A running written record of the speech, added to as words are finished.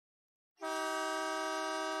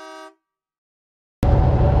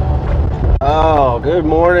Oh, good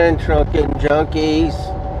morning, trucking junkies.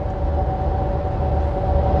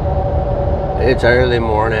 It's early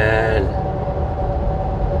morning.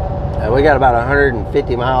 We got about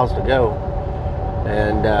 150 miles to go.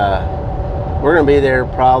 And we're going to be there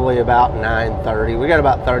probably about 9:30. We got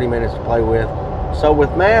about 30 minutes to play with. So with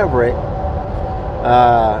Maverick,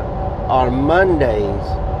 on Mondays,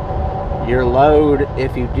 your load,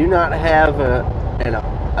 if you do not have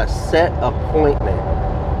a set appointment,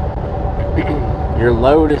 your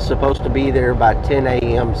load is supposed to be there by 10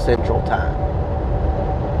 a.m. Central Time.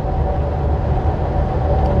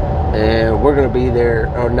 And we're going to be there,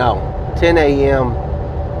 or no, 10 a.m.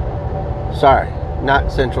 Sorry, not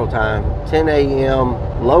Central Time, 10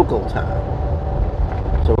 a.m. local time.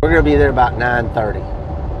 So we're going to be there about 9:30.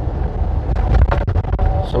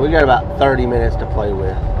 So we got about 30 minutes to play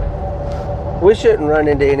with. We shouldn't run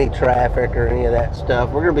into any traffic or any of that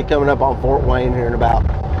stuff. We're going to be coming up on Fort Wayne here in about,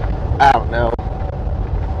 I don't know,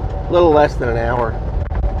 a little less than an hour.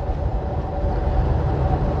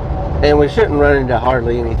 And we shouldn't run into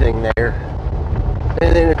hardly anything there.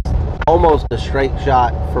 And then it's almost a straight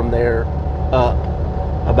shot from there up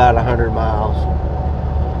about 100 miles.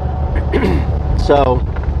 So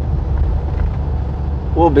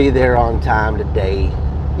we'll be there on time today.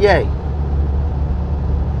 Yay.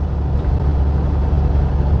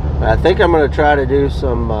 I think I'm going to try to do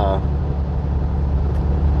some a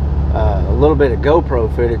little bit of GoPro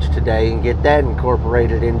footage today and get that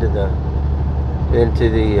incorporated into the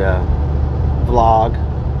vlog.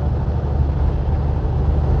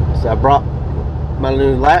 So I brought my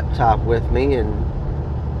new laptop with me, and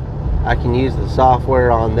I can use the software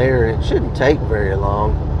on there, and it shouldn't take very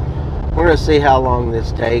long. We're going to see how long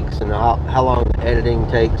this takes and how long the editing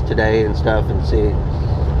takes today and stuff, and see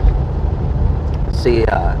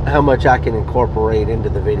how much I can incorporate into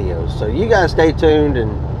the videos. So you guys stay tuned,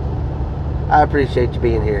 and I appreciate you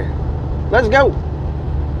being here. Let's go.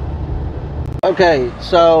 Okay,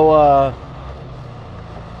 so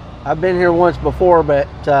I've been here once before, but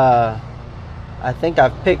I think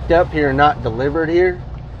I've picked up here and not delivered here.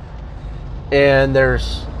 And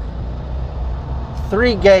there's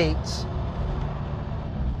 3 gates.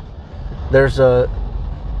 There's a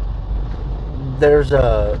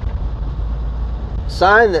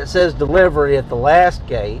sign that says delivery at the last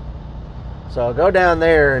gate. So I'll go down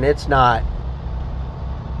there, and it's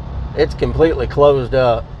completely closed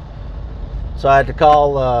up. So I had to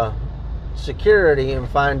call security and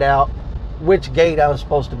find out which gate I was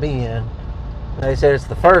supposed to be in. And they said it's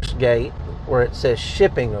the first gate where it says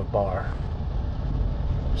shipping of bar.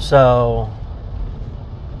 So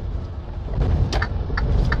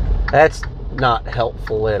that's not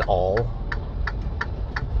helpful at all.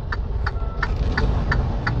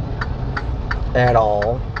 At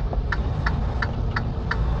all.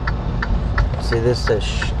 See, this says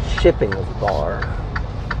shipping of bar,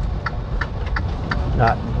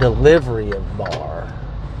 not delivery of bar.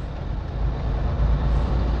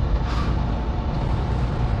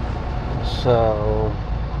 So,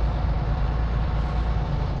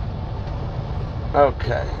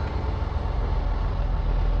 okay.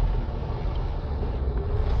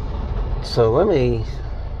 So let me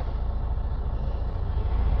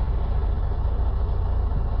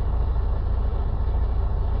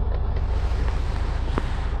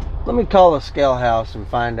call the scale house and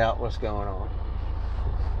find out what's going on.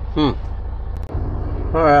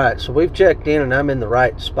 Alright, so we've checked in and I'm in the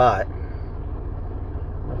right spot.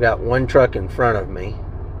 I've got one truck in front of me,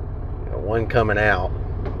 one coming out,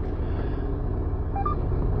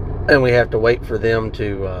 and we have to wait for them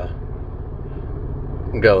to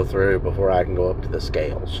go through before I can go up to the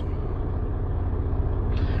scales.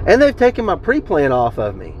 And they've taken my pre-plan off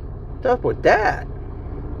of me. What's up with that?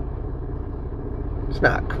 It's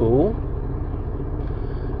not cool.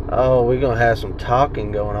 Oh, we're gonna have some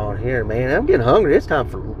talking going on here, man. I'm getting hungry. It's time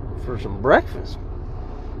for some breakfast.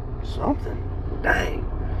 Something. Dang.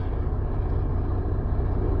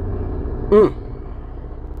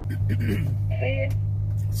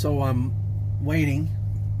 So I'm waiting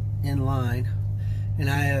in line, and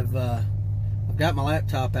I've got my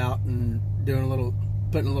laptop out and putting a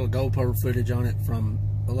little GoPro footage on it from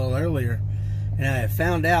a little earlier, and I have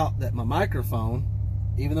found out that my microphone,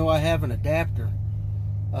 even though I have an adapter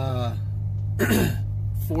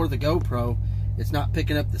for the GoPro, it's not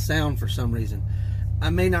picking up the sound for some reason. I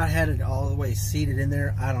may not have it all the way seated in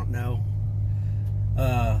there. I don't know.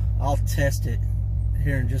 I'll test it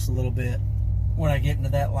here in just a little bit. When I get into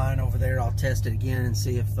that line over there, I'll test it again and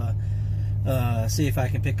see if I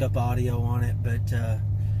can pick up audio on it. But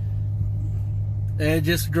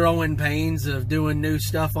just growing pains of doing new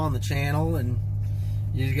stuff on the channel, and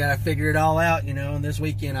You just gotta figure it all out, you know. And this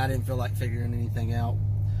weekend I didn't feel like figuring anything out.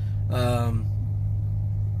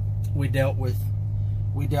 We dealt with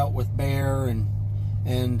Bear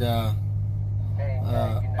and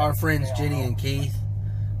our friends Jenny and Keith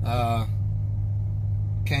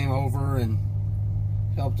came over and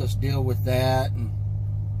helped us deal with that. And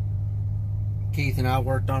Keith and I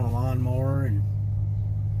worked on a lawnmower and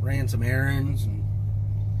ran some errands and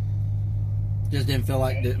just didn't feel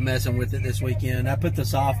like messing with it this weekend. I put the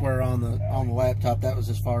software on the laptop. That was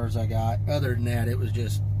as far as I got. Other than that, it was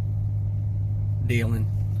just dealing.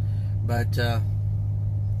 But those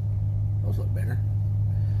look better.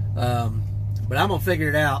 But I'm gonna figure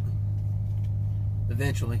it out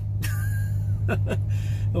eventually. But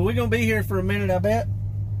we're gonna be here for a minute, I bet.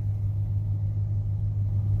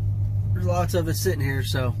 There's lots of us sitting here,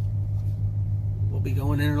 so we'll be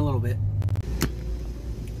going in a little bit.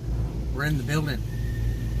 We're in the building.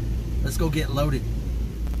 Let's go get loaded.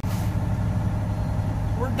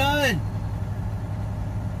 We're done.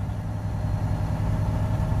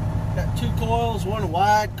 Got 2 coils, one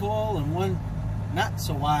wide coil and one not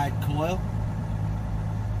so wide coil.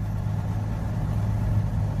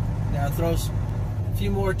 Gotta throw a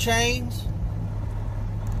few more chains,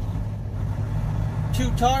 2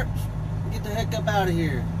 tarps, get the heck up out of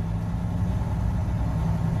here.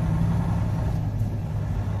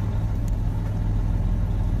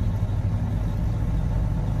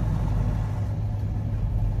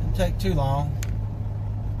 Didn't take too long.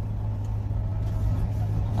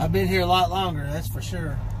 I've been here a lot longer, that's for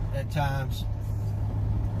sure, at times.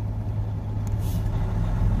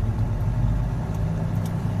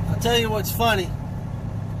 I'll tell you what's funny.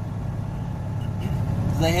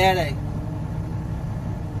 They had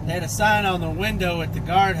a sign on the window at the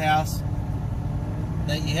guardhouse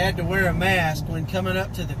that you had to wear a mask when coming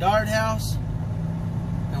up to the guardhouse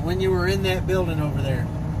and when you were in that building over there.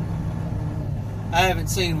 I haven't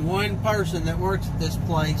seen one person that works at this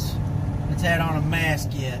place that's had on a mask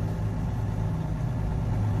yet.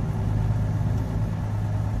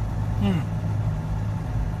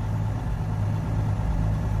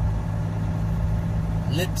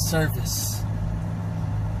 Lip service.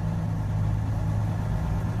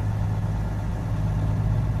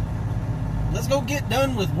 Let's go get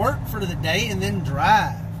done with work for the day and then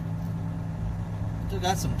drive. Still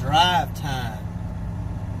got some drive time.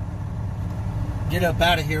 Get up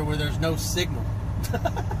out of here where there's no signal.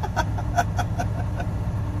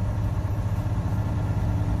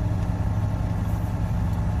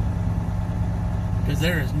 Because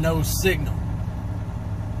there is no signal.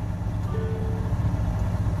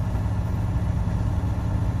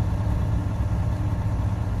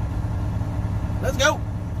 Let's go.